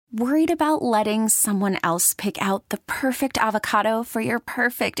Worried about letting someone else pick out the perfect avocado for your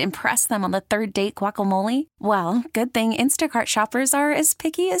perfect impress them on the third date guacamole? Well, good thing Instacart shoppers are as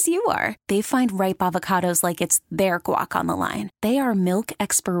picky as you are. They find ripe avocados like it's their guac on the line. They are milk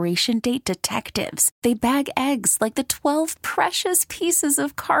expiration date detectives. They bag eggs like the 12 precious pieces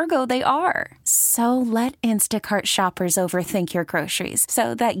of cargo they are. So let Instacart shoppers overthink your groceries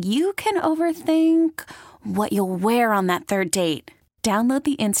so that you can overthink what you'll wear on that third date. Download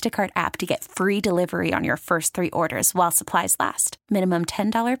the Instacart app to get free delivery on your first 3 orders while supplies last. Minimum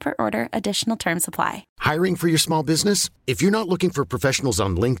 $10 per order. Additional terms apply. Hiring for your small business? If you're not looking for professionals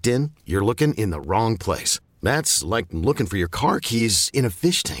on LinkedIn, you're looking in the wrong place. That's like looking for your car keys in a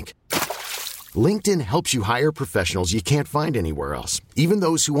fish tank. LinkedIn helps you hire professionals you can't find anywhere else, even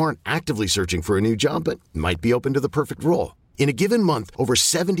those who aren't actively searching for a new job but might be open to the perfect role. In a given month, over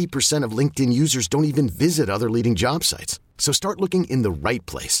 70% of LinkedIn users don't even visit other leading job sites. So start looking in the right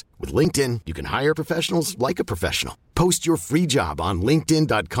place. With LinkedIn, you can hire professionals like a professional. Post your free job on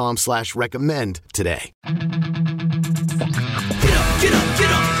linkedin.com/recommend today. Get up, get up,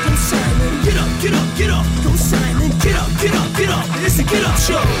 get up. Go Simon. Get up, get up, get up. Go Simon. Get up, get up, get up. It's a Get Up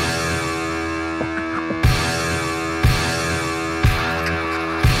Show.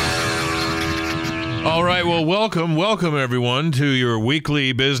 All right, well, welcome everyone to your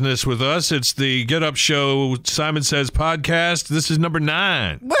weekly business with us. It's the Get Up Show, Simon Says podcast. This is number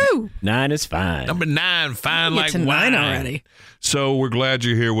 9. Woo! 9 is fine. Number 9, fine like wine. 9 already. So we're glad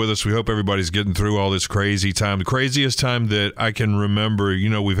you're here with us. We hope everybody's getting through all this crazy time. The craziest time that I can remember. You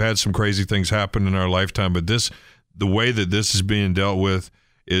know, we've had some crazy things happen in our lifetime, but the way that this is being dealt with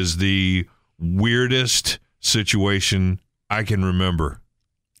is the weirdest situation I can remember.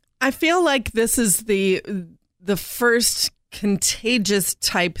 I feel like this is the first contagious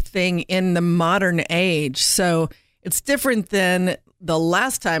type thing in the modern age. So it's different than the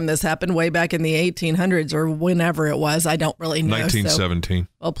last time this happened way back in the 1800s or whenever it was. I don't really know. 1917. So,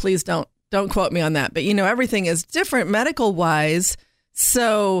 well, please don't quote me on that. But, you know, everything is different medical wise.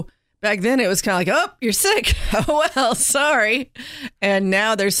 So back then it was kind of like, oh, you're sick. Oh, well, sorry. And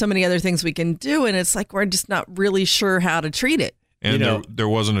now there's so many other things we can do. And it's like we're just not really sure how to treat it. And there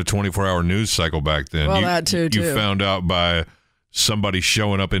wasn't a 24-hour news cycle back then. Well, that too. You found out by somebody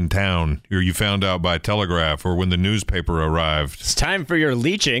showing up in town, or you found out by telegraph, or when the newspaper arrived. It's time for your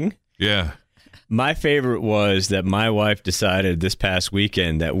leeching. Yeah. My favorite was that my wife decided this past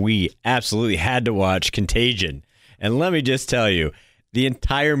weekend that we absolutely had to watch Contagion. And let me just tell you, the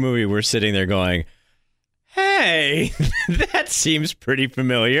entire movie we're sitting there going, hey, that seems pretty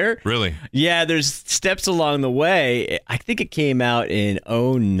familiar. Really? Yeah, there's steps along the way. I think it came out in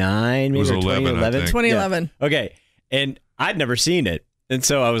 2009, maybe, it was 2011. 2011. Yeah. Okay, and I'd never seen it. And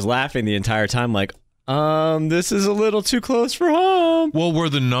so I was laughing the entire time like, this is a little too close for home. Well, were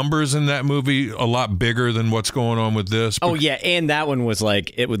the numbers in that movie a lot bigger than what's going on with this? Oh, yeah, and that one was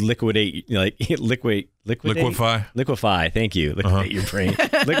like, it would liquidate, like, liquefy. Liquefy, thank you. Liquidate your brain.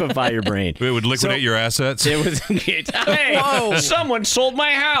 Liquefy your brain. It would liquidate your assets? It was, hey, someone sold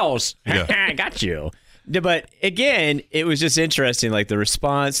my house. Yeah. Got you. But again, it was just interesting, like the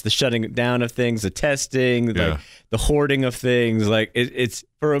response, the shutting down of things, the testing, like the hoarding of things. Like it's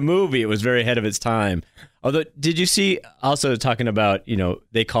for a movie, it was very ahead of its time. Although, did you see also talking about,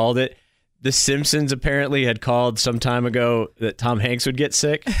 they called it, The Simpsons apparently had called some time ago that Tom Hanks would get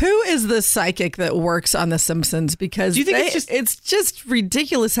sick. Who is the psychic that works on The Simpsons? Because it's just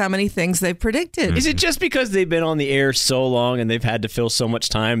ridiculous how many things they've predicted. Is it just because they've been on the air so long and they've had to fill so much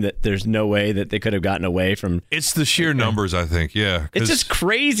time that there's no way that they could have gotten away from? It's the sheer numbers, I think, yeah. It's just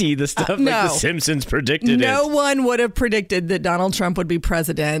crazy, the stuff like The Simpsons predicted. No one would have predicted that Donald Trump would be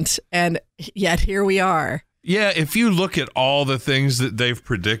president, and yet here we are. Yeah, if you look at all the things that they've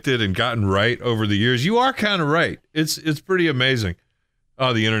predicted and gotten right over the years, you are kind of right. It's pretty amazing.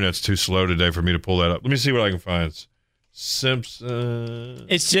 Oh, the internet's too slow today for me to pull that up. Let me see what I can find. Simpsons.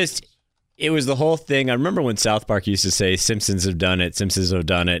 It was the whole thing. I remember when South Park used to say, Simpsons have done it, Simpsons have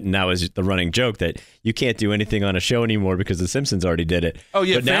done it. And that was the running joke that you can't do anything on a show anymore because the Simpsons already did it. Oh,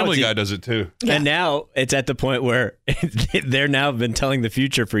 yeah, but Family Guy does it too. Yeah. And now it's at the point where they're now been telling the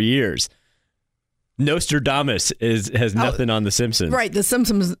future for years. Nostradamus has nothing on The Simpsons. Right. The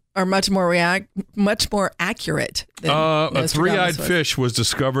Simpsons are much more accurate than a three-eyed fish was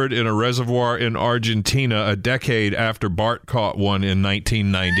discovered in a reservoir in Argentina a decade after Bart caught one in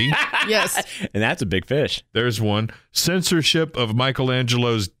 1990. Yes. And that's a big fish. There's one. Censorship of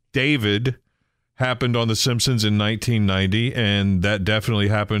Michelangelo's David happened on The Simpsons in 1990, and that definitely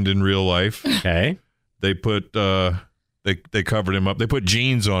happened in real life. Okay. They put... They covered him up. They put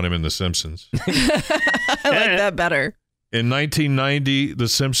jeans on him in The Simpsons. I like that better. In 1990, The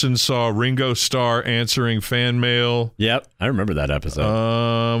Simpsons saw Ringo Starr answering fan mail. Yep, I remember that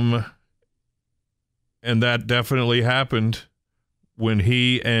episode. And that definitely happened when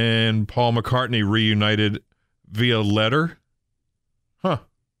he and Paul McCartney reunited via letter. Huh.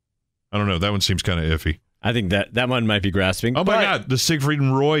 I don't know. That one seems kind of iffy. I think that one might be grasping. Oh, my God. The Siegfried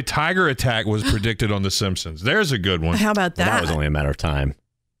and Roy tiger attack was predicted on The Simpsons. There's a good one. How about that? Well, that was only a matter of time.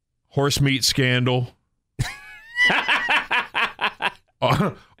 Horse meat scandal.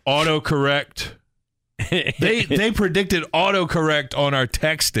 Autocorrect. They predicted autocorrect on our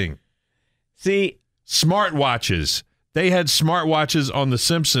texting. See, smartwatches. They had smartwatches on The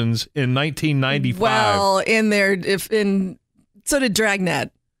Simpsons in 1995. Well, so did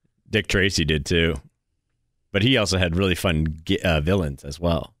Dragnet. Dick Tracy did too, but he also had really fun villains as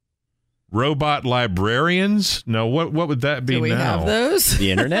well. Robot librarians? No, what would that be now? Do we have those?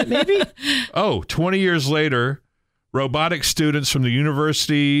 The internet, maybe? 20 years later, robotic students from the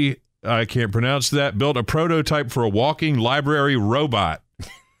university, I can't pronounce that, built a prototype for a walking library robot.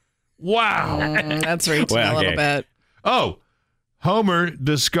 Wow. That's reaching a little bit. Oh, Homer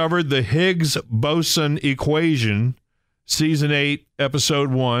discovered the Higgs-boson equation, season 8,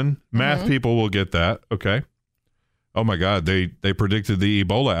 episode 1. Math people will get that. Okay. Oh, my God. They predicted the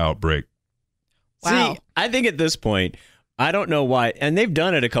Ebola outbreak. Wow. See, I think at this point, I don't know why, and they've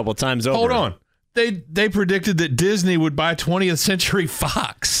done it a couple times over. Hold on. They predicted that Disney would buy 20th Century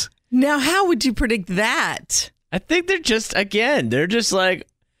Fox. Now, how would you predict that? I think they're just like,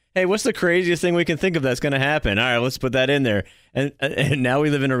 hey, what's the craziest thing we can think of that's going to happen? All right, let's put that in there. And now we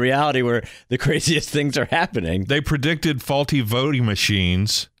live in a reality where the craziest things are happening. They predicted faulty voting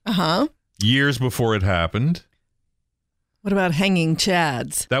machines years before it happened. What about hanging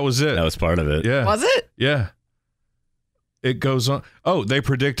chads? That was it. That was part of it. Yeah. Was it? Yeah. It goes on. Oh, they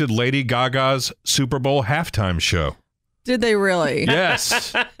predicted Lady Gaga's Super Bowl halftime show. Did they really?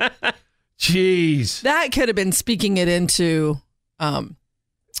 Yes. Jeez. That could have been speaking it into...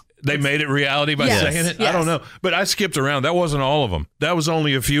 They made it reality by saying it? Yes. I don't know. But I skipped around. That wasn't all of them. That was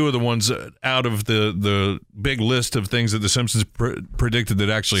only a few of the ones out of the big list of things that The Simpsons predicted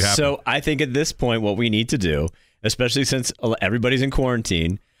that actually happened. So I think at this point, what we need to do, especially since everybody's in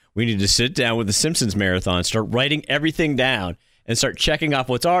quarantine, we need to sit down with the Simpsons marathon, start writing everything down, and start checking off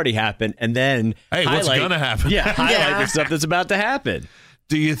what's already happened, and then what's going to happen? Yeah, highlight the stuff that's about to happen.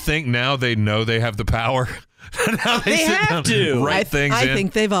 Do you think now they know they have the power? Now they have to write things in. I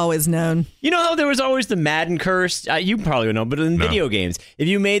think they've always known. You know how there was always the Madden curse? You probably would know, but in video games, if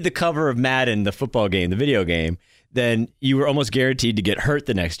you made the cover of Madden, the football game, the video game, then you were almost guaranteed to get hurt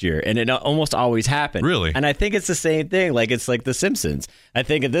the next year, and it almost always happened. Really? And I think it's the same thing. Like it's like The Simpsons. I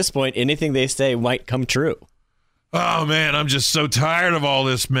think at this point, anything they say might come true. Oh, man, I'm just so tired of all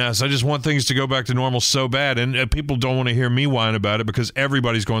this mess. I just want things to go back to normal so bad. And people don't want to hear me whine about it because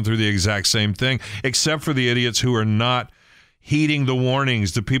everybody's going through the exact same thing, except for the idiots who are not heeding the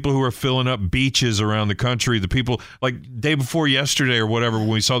warnings, the people who are filling up beaches around the country, the people like day before yesterday or whatever, when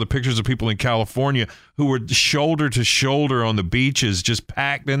we saw the pictures of people in California who were shoulder to shoulder on the beaches, just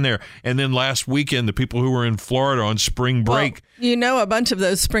packed in there. And then last weekend, the people who were in Florida on spring break. Well, a bunch of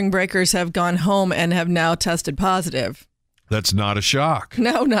those spring breakers have gone home and have now tested positive. That's not a shock.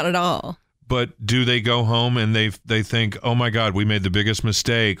 No, not at all. But do they go home and they think, oh my God, we made the biggest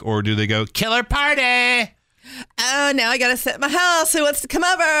mistake? Or do they go, killer party? Oh, now I got to sit in my house. Who wants to come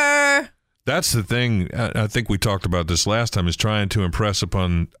over? That's the thing. I think we talked about this last time, is trying to impress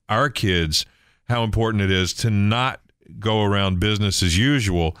upon our kids how important it is to not go around business as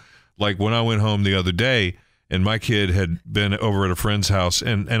usual. Like when I went home the other day and my kid had been over at a friend's house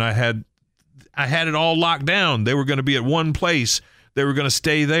and I had it all locked down. They were going to be at one place. They were going to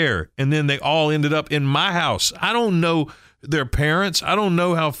stay there. And then they all ended up in my house. I don't know their parents. I don't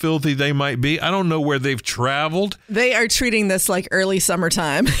know how filthy they might be. I don't know where they've traveled. They are treating this like early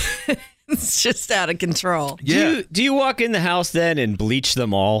summertime. It's just out of control. Yeah. Do you walk in the house then and bleach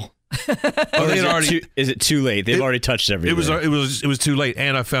them all? Is it too late? They've already touched everything. It was too late,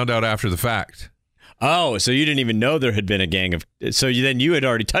 and I found out after the fact. Oh, so you didn't even know there had been a gang of. So you had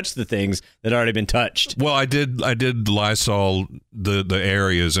already touched the things that had already been touched. Well, I did Lysol the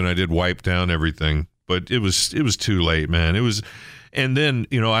areas, and I did wipe down everything. But it was too late, man. It was, and then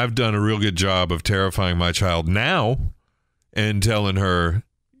I've done a real good job of terrifying my child now, and telling her,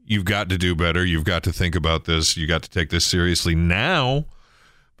 you've got to do better. You've got to think about this. You got to take this seriously now.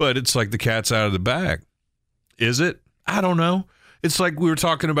 But it's like the cat's out of the bag. Is it? I don't know. It's like we were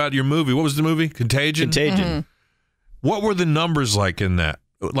talking about your movie. What was the movie? Contagion? Mm-hmm. What were the numbers like in that?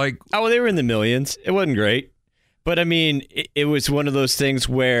 Like, oh, they were in the millions. It wasn't great. But I mean, it was one of those things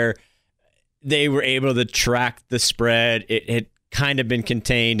where they were able to track the spread. It had kind of been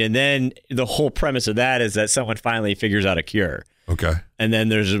contained. And then the whole premise of that is that someone finally figures out a cure. Okay. And then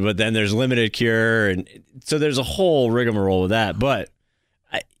there's limited cure. And so there's a whole rigmarole with that. But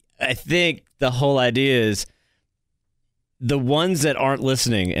I think the whole idea is the ones that aren't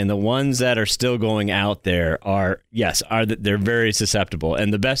listening and the ones that are still going out there they're very susceptible.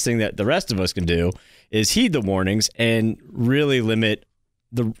 And the best thing that the rest of us can do is heed the warnings and really limit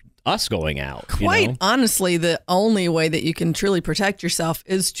us going out. Quite honestly, the only way that you can truly protect yourself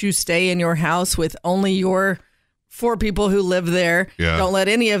is to stay in your house with only your 4 people who live there. Yeah. Don't let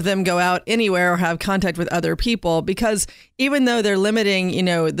any of them go out anywhere or have contact with other people, because even though they're limiting,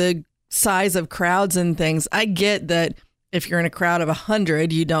 the size of crowds and things, I get that if you're in a crowd of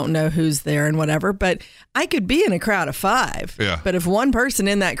 100, you don't know who's there and whatever, but I could be in a crowd of 5. Yeah. But if one person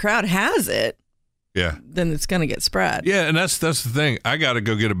in that crowd has it, yeah, then it's going to get spread. Yeah, and that's the thing. I got to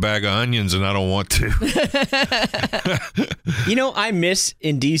go get a bag of onions, and I don't want to. I miss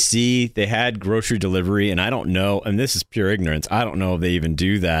in D.C. they had grocery delivery, and I don't know, and this is pure ignorance, I don't know if they even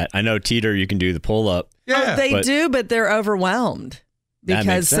do that. I know, Teeter, you can do the pull-up. Yeah, they do, but they're overwhelmed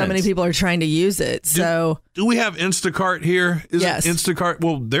because so many people are trying to use it. So, do we have Instacart here? Yes. Instacart,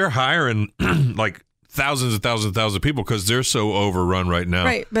 well, they're hiring like thousands of people because they're so overrun right now.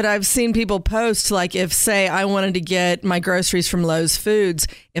 Right. But I've seen people post, like, if, say, I wanted to get my groceries from Lowe's Foods,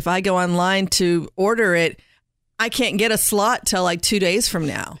 if I go online to order it, I can't get a slot till like 2 days from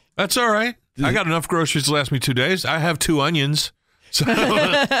now. That's all right. I got enough groceries to last me 2 days. I have 2 onions. So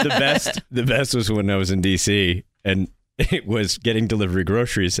The best was when I was in D.C. and it was getting delivery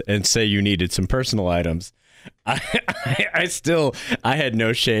groceries and say you needed some personal items. I had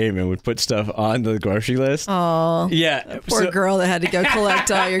no shame and would put stuff on the grocery list. Oh, yeah, poor girl that had to go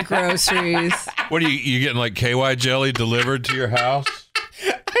collect all your groceries. What are you getting, like KY jelly delivered to your house?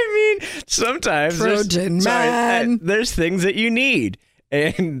 I mean, sometimes there's things that you need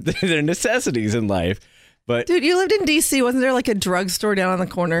and they're necessities in life. But dude, you lived in D.C. Wasn't there like a drugstore down on the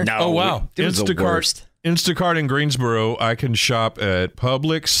corner? No. Oh wow, It was the worst. Instacart in Greensboro, I can shop at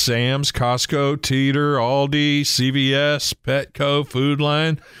Publix, Sam's, Costco, Teeter, Aldi, CVS, Petco, Food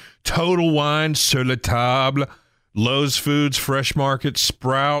Line, Total Wine, Sur La Table, Lowe's Foods, Fresh Market,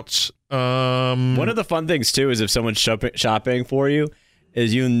 Sprouts. One of the fun things, too, is if someone's shopping for you,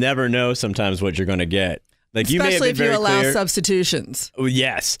 is you never know sometimes what you're going to get. Like, especially if you allow clear. Substitutions. Oh,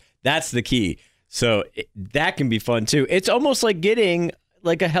 yes, that's the key. So that can be fun, too. It's almost like getting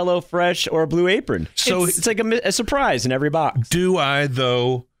like a HelloFresh or a Blue Apron. So it's like a surprise in every box. Do I,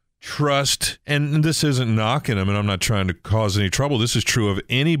 though, trust, and this isn't knocking them, and I'm not trying to cause any trouble. This is true of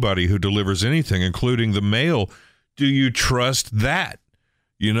anybody who delivers anything, including the mail. Do you trust that?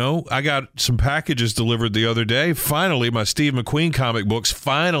 I got some packages delivered the other day. Finally, my Steve McQueen comic books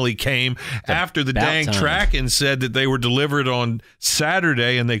finally came after the dang tracking said that they were delivered on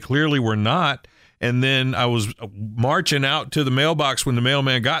Saturday, and they clearly were not. And then I was marching out to the mailbox when the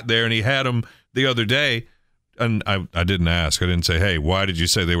mailman got there, and he had them the other day. And I didn't ask. I didn't say, hey, why did you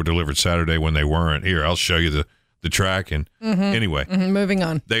say they were delivered Saturday when they weren't? Here, I'll show you the tracking. Mm-hmm. Anyway. Mm-hmm. Moving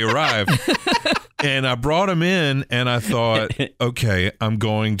on. They arrived. And I brought them in, and I thought, okay, I'm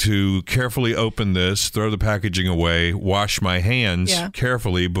going to carefully open this, throw the packaging away, wash my hands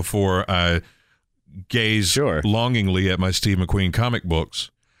carefully before I gaze longingly at my Steve McQueen comic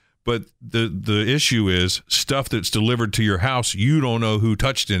books. But the issue is stuff that's delivered to your house, you don't know who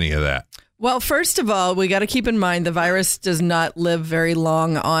touched any of that. Well, first of all, we got to keep in mind the virus does not live very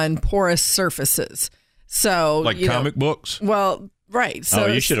long on porous surfaces. So, like comic books? Well, right. So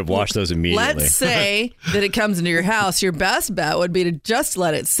you should have washed those immediately. Let's say that it comes into your house. Your best bet would be to just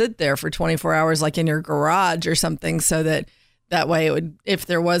let it sit there for 24 hours, like in your garage or something, so that way it would, if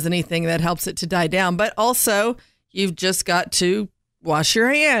there was anything that helps it to die down. But also, you've just got to wash your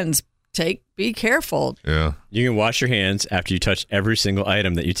hands. Be careful. Yeah. You can wash your hands after you touch every single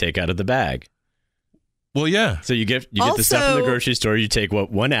item that you take out of the bag. Well, yeah. So you get the stuff from the grocery store. You take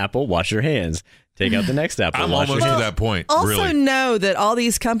one apple, wash your hands. Take out the next apple. I'm almost to that point. Also really. Know that all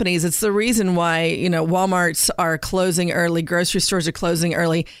these companies, it's the reason why, Walmarts are closing early, grocery stores are closing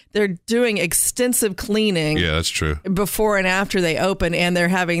early. They're doing extensive cleaning. Yeah, that's true. Before and after they open, and they're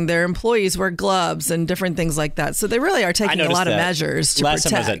having their employees wear gloves and different things like that. So they really are taking a lot of measures to protect. Last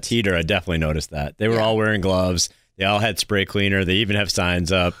time I was at Teeter, I definitely noticed that. They were all wearing gloves. They all had spray cleaner. They even have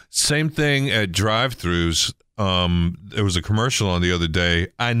signs up. Same thing at drive-thrus. There was a commercial on the other day.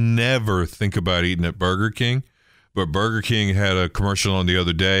 I never think about eating at Burger King, but Burger King had a commercial on the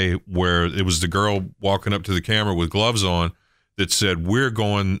other day where it was the girl walking up to the camera with gloves on that said, we're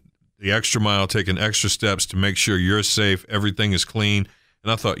going the extra mile, taking extra steps to make sure you're safe, everything is clean.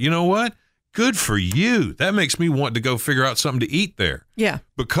 And I thought, you know what? good for you. That makes me want to go figure out something to eat there. Yeah.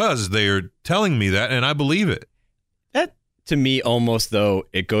 Because they are telling me that, and I believe it. That, to me, almost, though,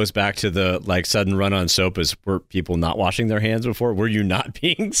 it goes back to the, like, sudden run-on soap is were people not washing their hands before? Were you not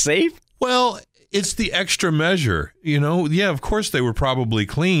being safe? Well, it's the extra measure. Yeah, of course they were probably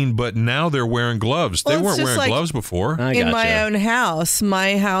clean, but now they're wearing gloves. Well, they it's weren't just wearing like gloves before. In my own house,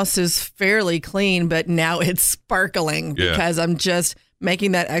 my house is fairly clean, but now it's sparkling because I'm just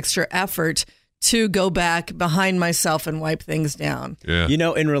making that extra effort to go back behind myself and wipe things down. Yeah.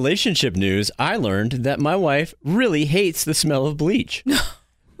 In relationship news, I learned that my wife really hates the smell of bleach.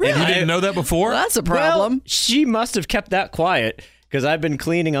 Really? And you didn't know that before? Well, that's a problem. Well, she must have kept that quiet. Because I've been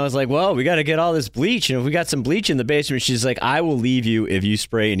cleaning. I was like, well, we got to get all this bleach. And if we got some bleach in the basement, she's like, I will leave you if you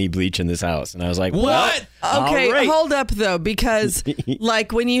spray any bleach in this house. And I was like, what? Okay, all right. hold up, though, because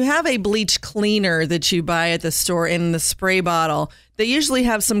like when you have a bleach cleaner that you buy at the store in the spray bottle, they usually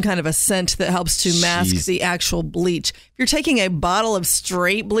have some kind of a scent that helps to mask the actual bleach. If you're taking a bottle of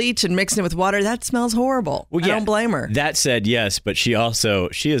straight bleach and mixing it with water, that smells horrible. Well, I don't blame her. That said, yes, but she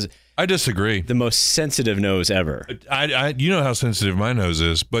is I disagree. the most sensitive nose ever. You know how sensitive my nose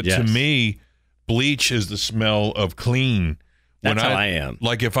is, but Yes. to me, bleach is the smell of clean. That's how I am.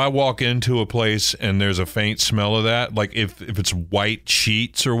 Like if I walk into a place and there's a faint smell of that, like if it's white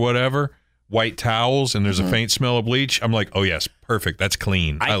sheets or whatever, white towels, and there's a faint smell of bleach, I'm like, oh yes, perfect. That's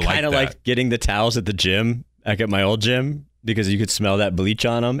clean. I like kind of that. like getting the towels at the gym, like at my old gym, because you could smell that bleach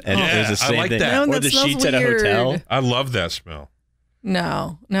on them. And it was the I same like thing. that. No, Or that the smells sheets at a weird. hotel. I love that smell.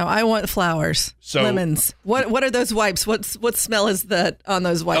 No, I want flowers, So- lemons. What are those wipes? What smell is that on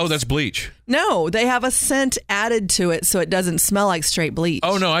those wipes? Oh, that's bleach. No, they have a scent added to it so it doesn't smell like straight bleach.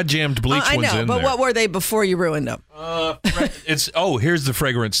 Oh no, I jammed bleach I ones know, in but there. what were they before you ruined them? Here's the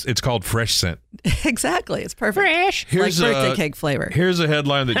fragrance. It's called Fresh Scent. Exactly, it's perfect. Fresh, Here's like birthday cake flavor. Here's a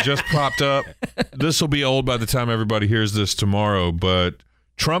headline that just popped up. This will be old by the time everybody hears this tomorrow, but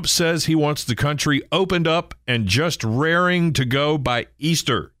Trump says he wants the country opened up and just raring to go by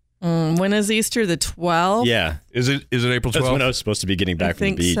Easter. When is Easter? The 12th? Yeah. Is it April 12th? That's when I was supposed to be getting I back from the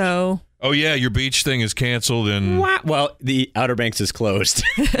think beach. so. Oh yeah, your beach thing is canceled and Well, the Outer Banks is closed.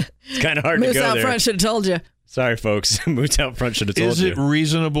 It's kind of hard Moose to go out there. front should have told you. Sorry, folks. Moose out front should have told is you. it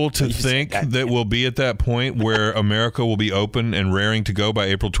reasonable to think that we'll be at that point where America will be open and raring to go by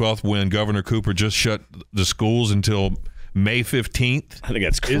April 12th when Governor Cooper just shut the schools until May 15th? I think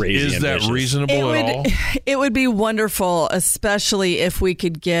that's crazy. Is that ambitious. reasonable at all? It would be wonderful, especially if we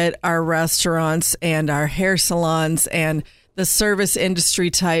could get our restaurants and our hair salons and the service industry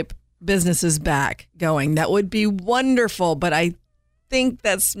type businesses back going. That would be wonderful, but I think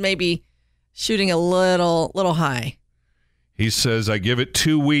that's maybe shooting a little high. He says, I give it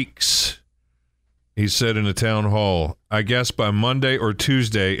 2 weeks. He said in a town hall, I guess by Monday or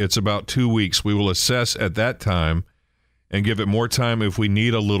Tuesday, it's about 2 weeks. We will assess at that time and give it more time if we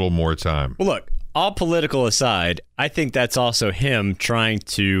need a little more time. Well, look, all political aside, I think that's also him trying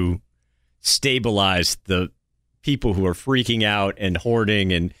to stabilize the people who are freaking out and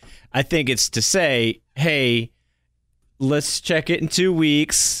hoarding. And I think it's to say, hey, let's check it in 2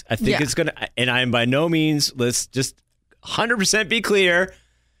 weeks. I think it's going to, and I am by no means, let's just 100% be clear.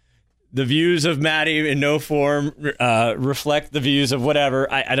 The views of Maddie in no form reflect the views of whatever.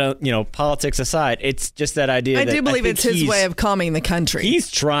 I don't, politics aside, it's just that idea. I that do believe think it's his way of calming the country.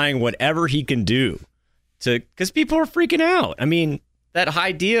 He's trying whatever he can do because people are freaking out. I mean, that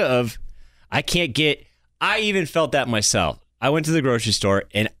idea of I even felt that myself. I went to the grocery store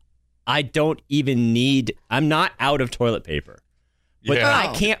and I don't even I'm not out of toilet paper. But Yeah,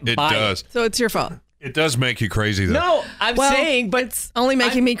 I can't buy it. Does. So it's your fault. It does make you crazy, though. No, I'm saying, but it's only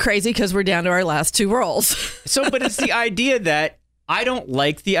making me crazy because we're down to our last 2 rolls. but it's the idea that I don't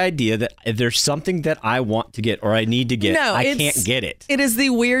like the idea that if there's something that I want to get or I need to get, I can't get it. It is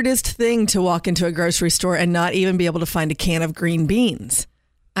the weirdest thing to walk into a grocery store and not even be able to find a can of green beans.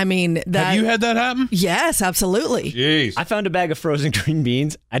 I mean, Have you had that happen? Yes, absolutely. Jeez. I found a bag of frozen green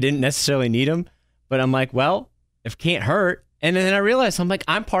beans. I didn't necessarily need them, but I'm like, well, if it can't hurt. And then I realized I'm like,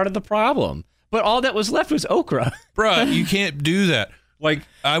 I'm part of the problem. But all that was left was okra. Bruh, you can't do that. Like,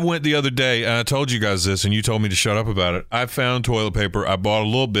 I went the other day, and I told you guys this, and you told me to shut up about it. I found toilet paper. I bought a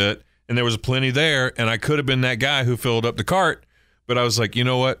little bit, and there was plenty there, and I could have been that guy who filled up the cart. But I was like, you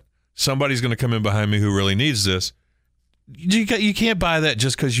know what? Somebody's going to come in behind me who really needs this. You can't buy that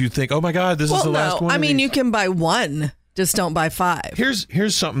just because you think, oh, my God, this is the last one. I of mean, these. you can buy one. Just don't buy 5.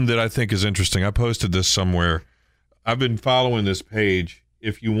 Here's something that I think is interesting. I posted this somewhere. I've been following this page.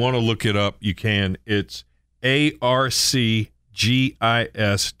 If you want to look it up, you can. It's arcgis.com.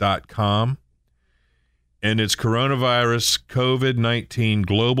 And it's coronavirus COVID-19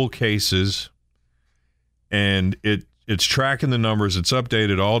 global cases. And it's tracking the numbers. It's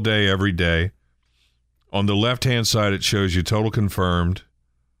updated all day, every day. On the left-hand side, it shows you total confirmed.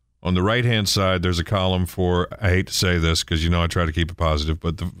 On the right-hand side, there's a column for, I hate to say this because, I try to keep it positive,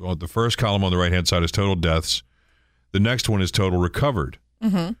 but the first column on the right-hand side is total deaths. The next one is total recovered.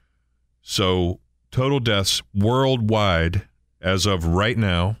 Mm-hmm. So total deaths worldwide as of right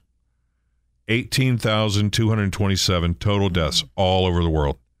now, 18,227 total deaths all over the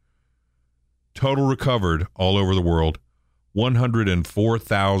world. Total recovered all over the world,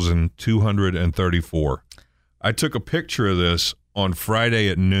 104,234. I took a picture of this on Friday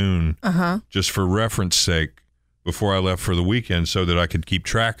at noon, just for reference sake, before I left for the weekend so that I could keep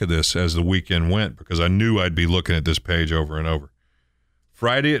track of this as the weekend went because I knew I'd be looking at this page over and over.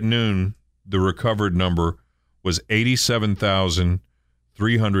 Friday at noon, the recovered number was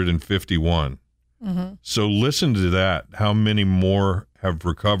 87,351. Mm-hmm. So listen to that. How many more have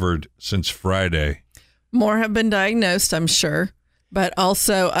recovered since Friday? More have been diagnosed, I'm sure. But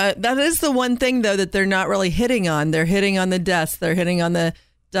also, that is the one thing, though, that they're not really hitting on. They're hitting on the deaths. They're hitting on the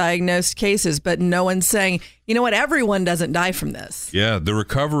diagnosed cases. But no one's saying, you know what, everyone doesn't die from this. Yeah, the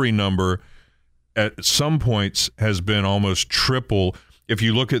recovery number at some points has been almost triple. If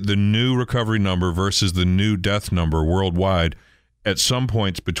you look at the new recovery number versus the new death number worldwide, at some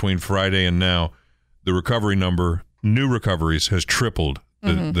points between Friday and now, the recovery number, new recoveries, has tripled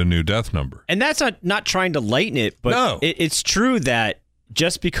the new death number. And that's not trying to lighten it, but no. It's true that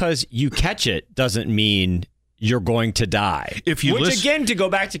just because you catch it doesn't mean you're going to die. Again, to go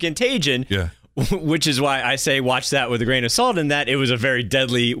back to Contagion, which is why I say watch that with a grain of salt, in that it was a very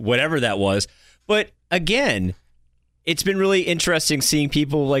deadly whatever that was. But again, it's been really interesting seeing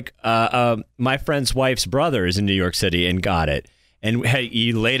people like my friend's wife's brother is in New York City and got it. And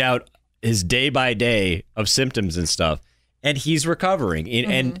he laid out his day by day of symptoms and stuff. And he's recovering.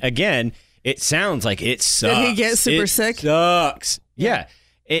 And again, it sounds like it sucks. Did he get super sick? Sucks. Yeah.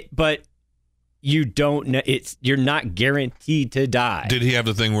 But you don't know. You're not guaranteed to die. Did he have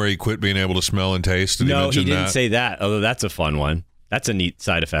the thing where he quit being able to smell and taste? Did No, he didn't that? say that. Although that's a fun one. That's a neat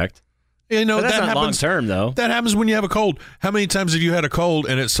side effect. But that's that not long happens term, though. That happens when you have a cold. How many times have you had a cold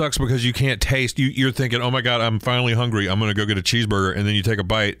and it sucks because you can't taste? You're thinking, oh my God, I'm finally hungry. I'm going to go get a cheeseburger. And then you take a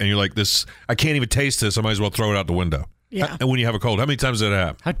bite and you're like, I can't even taste this. I might as well throw it out the window. Yeah. And when you have a cold, how many times does that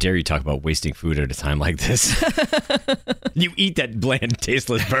happen? How dare you talk about wasting food at a time like this? You eat that bland,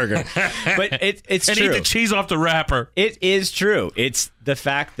 tasteless burger. But it's and true. eat the cheese off the wrapper. It is true. It's the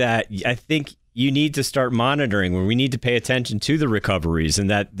fact that I think you need to start monitoring when we need to pay attention to the recoveries and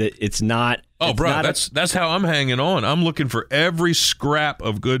that it's not. Oh, bro, that's how I'm hanging on. I'm looking for every scrap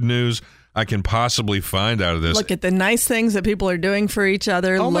of good news I can possibly find out of this. Look at the nice things that people are doing for each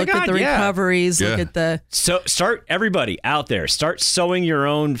other. Oh my look at God, the yeah. recoveries. Look at the... So start, everybody out there, start sewing your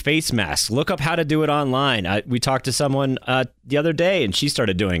own face masks. Look up how to do it online. We talked to someone the other day, and she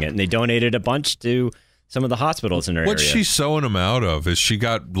started doing it, and they donated a bunch to some of the hospitals in her What's area. she sewing them out of? Is she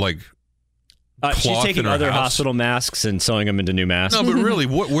got, like... She's taking other hospital masks and sewing them into new masks. No, but really,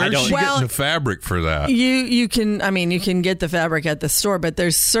 where's she Well, getting the fabric for that? You can get the fabric at the store, but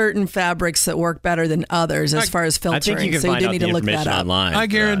there's certain fabrics that work better than others as far as filtering. I think you can so find you do out need the to look that information up. online. I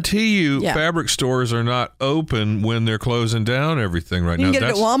guarantee you, Yeah. fabric stores are not open when they're closing down everything right You now. can get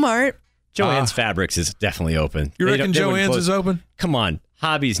it at Walmart. Joann's Fabrics is definitely open. You reckon They wouldn't Joann's close- is open? Come on.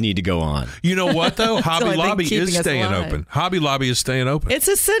 Hobbies need to go on. You know what, though? Hobby only thing Lobby keeping is us staying alive. open. Hobby Lobby is staying open. It's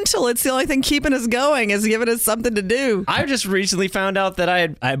essential. It's the only thing keeping us going, is giving us something to do. I just recently found out that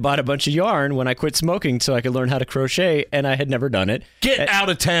I bought a bunch of yarn when I quit smoking so I could learn how to crochet, and I had never done it. Get out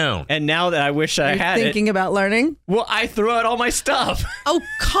of town. And now that I wish I You're had thinking about learning? well, I threw out all my stuff. Oh,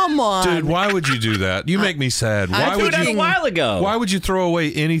 come on. Dude, why would you do that? You make me sad. I Why I would threw it out you? a while ago. Why would you throw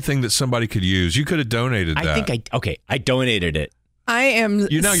away anything that somebody could use? You could have donated that. I donated it. I am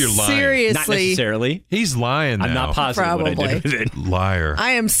You're lying. Not seriously... necessarily. He's lying now. I'm not positive what I did with it. Liar.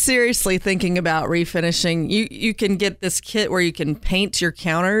 I am seriously thinking about refinishing. You can get this kit where you can paint your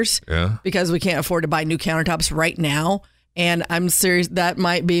counters. Yeah. Because we can't afford to buy new countertops right now. And I'm serious. That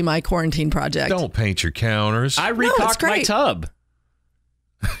might be my quarantine project. Don't paint your counters. I it's recocked my great. tub.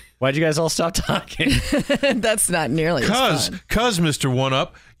 Why'd you guys all stop talking? That's not nearly as fun. Cuz, Mr. One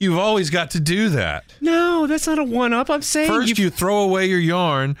Up, You've always got to do that. No, that's not a one-up. I'm saying First, you throw away your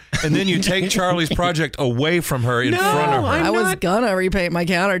yarn, and then you take Charlie's project away from her in front of her. I was gonna repaint my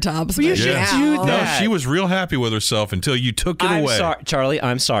countertops. You but should now- do No, that. she was real happy with herself until you took it I'm away. sorry, Charlie.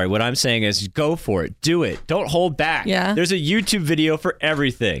 I'm sorry. What I'm saying is go for it. Do it. Don't hold back. Yeah. There's a YouTube video for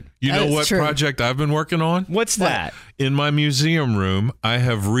everything. You know That is what true. project I've been working on? What's that? In my museum room, I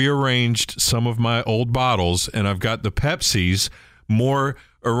have rearranged some of my old bottles, and I've got the Pepsis more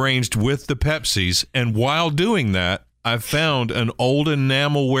arranged with the Pepsis. And while doing that, I found an old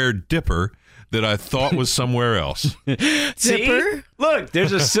enamelware dipper that I thought was somewhere else. See? Dipper? Look,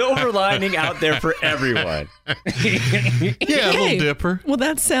 there's a silver lining out there for everyone. Yeah, a little Hey. dipper. Well,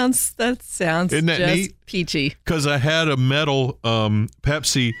 that sounds Isn't that just neat? peachy. Because I had a metal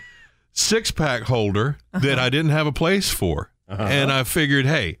Pepsi 6-pack holder that I didn't have a place for. And I figured,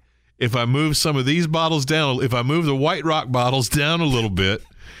 hey, if I move some of these bottles down, if I move the White Rock bottles down a little bit,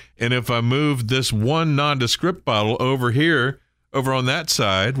 and if I move this one nondescript bottle over here, over on that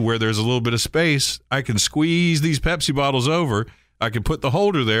side where there's a little bit of space, I can squeeze these Pepsi bottles over. I can put the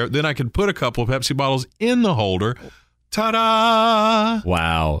holder there. Then I can put a couple of Pepsi bottles in the holder. Ta-da!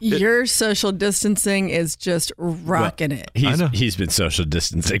 Wow. Your social distancing is just rocking it. I know. He's been social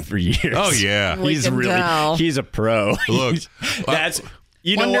distancing for years. Oh, yeah. We He's can really tell. he's a pro. Look, That's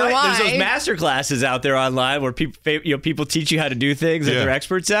you know Wonder what? why. There's those master classes out there online where people teach you how to do things that Yeah. they're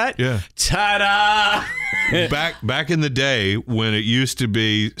experts at. Yeah. Ta-da! back in the day when it used to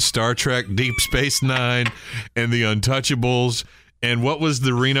be Star Trek Deep Space Nine and the Untouchables, and what was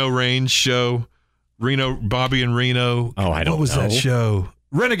the Reno Range show? Bobby and Reno. Oh, I don't What was know. that show?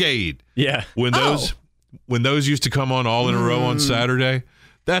 Renegade. Yeah. When those used to come on all in a row on Saturday,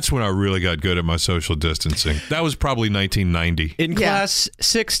 that's when I really got good at my social distancing. That was probably 1990. In Yeah. class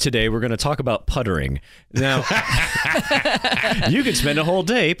 6 today, we're going to talk about puttering. Now, you could spend a whole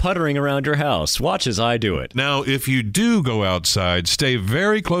day puttering around your house. Watch as I do it. Now, if you do go outside, stay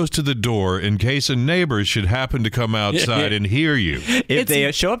very close to the door in case a neighbor should happen to come outside and hear you. If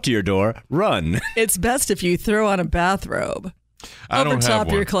they show up to your door, run. It's best if you throw on a bathrobe I over don't have top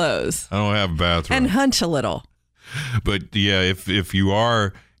one. your clothes I don't have a bathroom. and hunch a little. But yeah, if you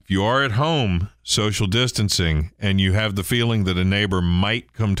are at home social distancing and you have the feeling that a neighbor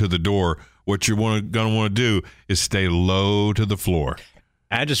might come to the door, what you're going to want to do is stay low to the floor.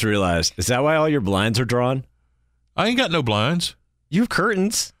 I just realized, is that why all your blinds are drawn? I ain't got no blinds. You have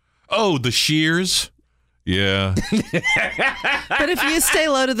curtains. Oh, the shears. Yeah. But if you stay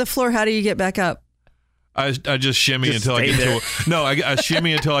low to the floor, how do you get back up? I just shimmy Just until I stay get there. to a, no, I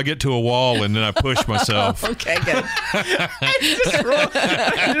shimmy until I get to a wall and then I push myself. Okay, good.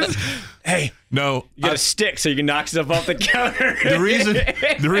 Hey, No, you got a stick so you can knock stuff off the counter.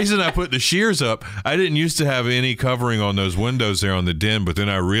 the reason I put the shears up, I didn't used to have any covering on those windows there on the den, but then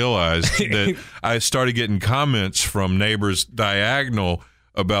I realized that I started getting comments from neighbors diagonal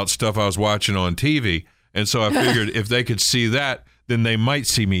about stuff I was watching on TV, and so I figured if they could see that, then they might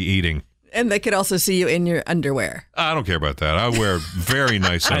see me eating. And they could also see you in your underwear. I don't care about that. I wear very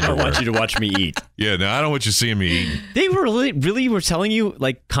nice I underwear. don't want you to watch me eat. Yeah, no, I don't want you seeing me eating. They were really were telling you,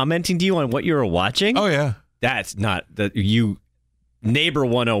 like, commenting to you on what you were watching? Oh yeah. That's not that you neighbor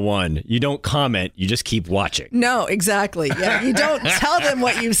 101. You don't comment, you just keep watching. No, exactly. Yeah, you don't tell them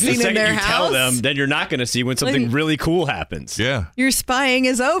what you've The seen in second their you house. tell them, then you're not going to see when something Like- really cool happens. Yeah. Your spying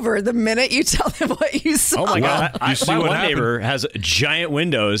is over the minute you tell them what you saw. Oh my Well, God! you see My what one happened? neighbor has giant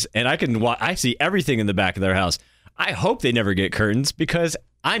windows, and I see everything in the back of their house. I hope they never get curtains because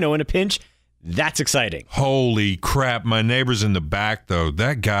I know in a pinch, that's exciting. Holy crap. My neighbor's in the back, though.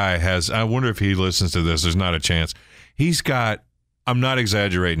 That guy has, I wonder if he listens to this. There's not a chance. He's got, I'm not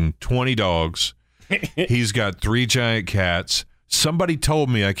exaggerating, 20 dogs. He's got 3 giant cats. Somebody told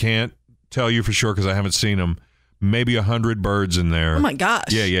me, I can't tell you for sure because I haven't seen them, maybe 100 birds in there. Oh my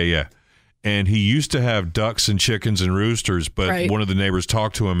gosh. Yeah. And he used to have ducks and chickens and roosters, but Right. one of the neighbors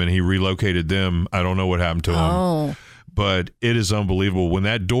talked to him and he relocated them. I don't know what happened to him. Oh. But it is unbelievable. When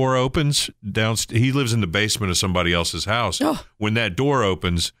that door opens, he lives in the basement of somebody else's house. Oh. When that door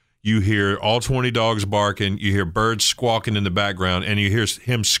opens, you hear all 20 dogs barking, you hear birds squawking in the background, and you hear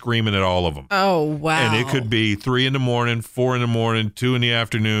him screaming at all of them. Oh, wow. And it could be 3 a.m, 4 a.m, 2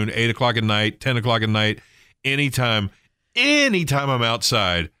 p.m, 8 o'clock at night, 10 o'clock at night, anytime I'm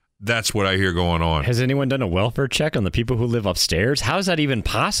outside, that's what I hear going on. Has anyone done a welfare check on the people who live upstairs? How is that even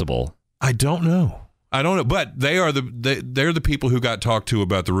possible? I don't know, but they're the people who got talked to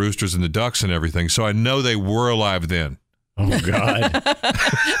about the roosters and the ducks and everything. So I know they were alive then. Oh God!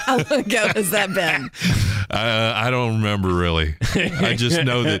 How long ago has that been? I don't remember really. I just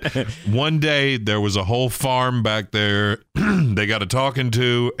know that one day there was a whole farm back there they got a talking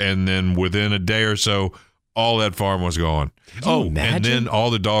to, and then within a day or so, all that farm was gone. And then all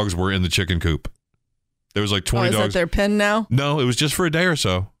the dogs were in the chicken coop. There was like 20 dogs. Is that their pen now? No, it was just for a day or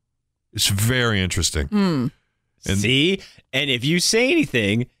so. It's very interesting. Mm. See? And if you say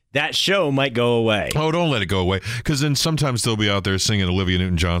anything, that show might go away. Oh, don't let it go away. Because then sometimes they'll be out there singing Olivia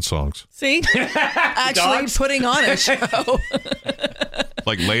Newton-John songs. See? Actually putting on a show.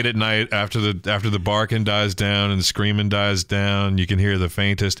 Like late at night after the barking dies down and the screaming dies down, you can hear the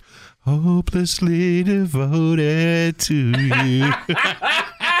faintest, hopelessly devoted to you.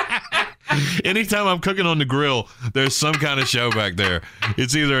 Anytime I'm cooking on the grill, there's some kind of show back there.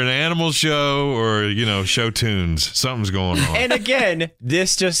 It's either an animal show or, show tunes. Something's going on. And again,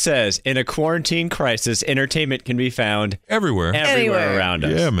 this just says, in a quarantine crisis, entertainment can be found everywhere around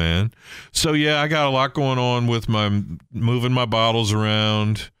us. Yeah, man. So, I got a lot going on with moving my bottles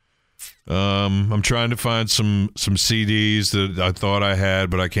around. I'm trying to find some CDs that I thought I had,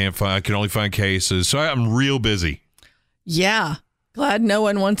 but I can't find. I can only find cases. So I'm real busy. Yeah. Glad no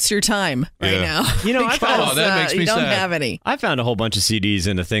one wants your time right now. I found that makes me you don't sad. have any. I found a whole bunch of CDs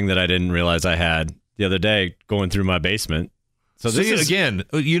in a thing that I didn't realize I had the other day going through my basement. So this is again,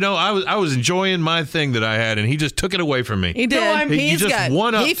 I was enjoying my thing that I had, and he just took it away from me. He did. He just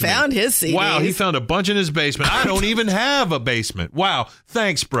one up. He found his CDs. Wow, he found a bunch in his basement. I don't even have a basement. Wow,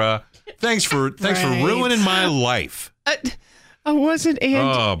 thanks, bruh. Thanks for ruining my life. I wasn't.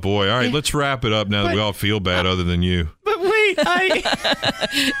 Oh boy! All right, let's wrap it up now that we all feel bad, other than you. But wait,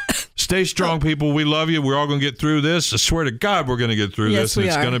 Stay strong, people. We love you. We're all going to get through this. I swear to God, we're going to get through this. And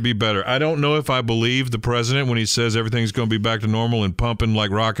it's going to be better. I don't know if I believe the president when he says everything's going to be back to normal and pumping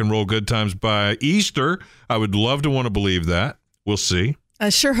like rock and roll good times by Easter. I would love to want to believe that. We'll see. I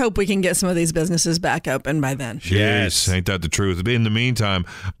sure hope we can get some of these businesses back open by then. Yes. Ain't that the truth? In the meantime,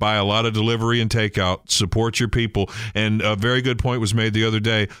 buy a lot of delivery and takeout. Support your people. And a very good point was made the other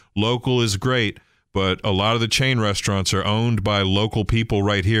day. Local is great, but a lot of the chain restaurants are owned by local people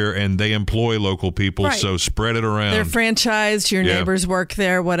right here, and they employ local people, right. So spread it around. They're franchised. Your neighbors work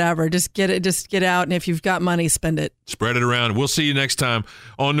there, whatever. Just get out, and if you've got money, spend it. Spread it around. We'll see you next time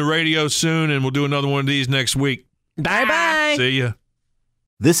on the radio soon, and we'll do another one of these next week. Bye-bye. See ya.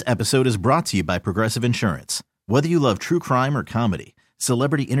 This episode is brought to you by Progressive Insurance. Whether you love true crime or comedy,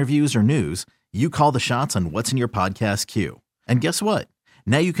 celebrity interviews or news, you call the shots on what's in your podcast queue. And guess what?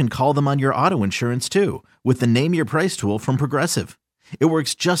 Now you can call them on your auto insurance too with the Name Your Price tool from Progressive. It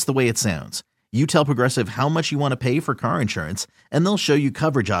works just the way it sounds. You tell Progressive how much you want to pay for car insurance, and they'll show you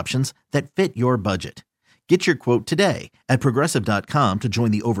coverage options that fit your budget. Get your quote today at Progressive.com to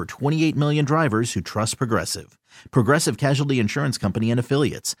join the over 28 million drivers who trust Progressive. Progressive Casualty Insurance Company and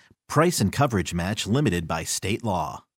Affiliates. Price and coverage match limited by state law.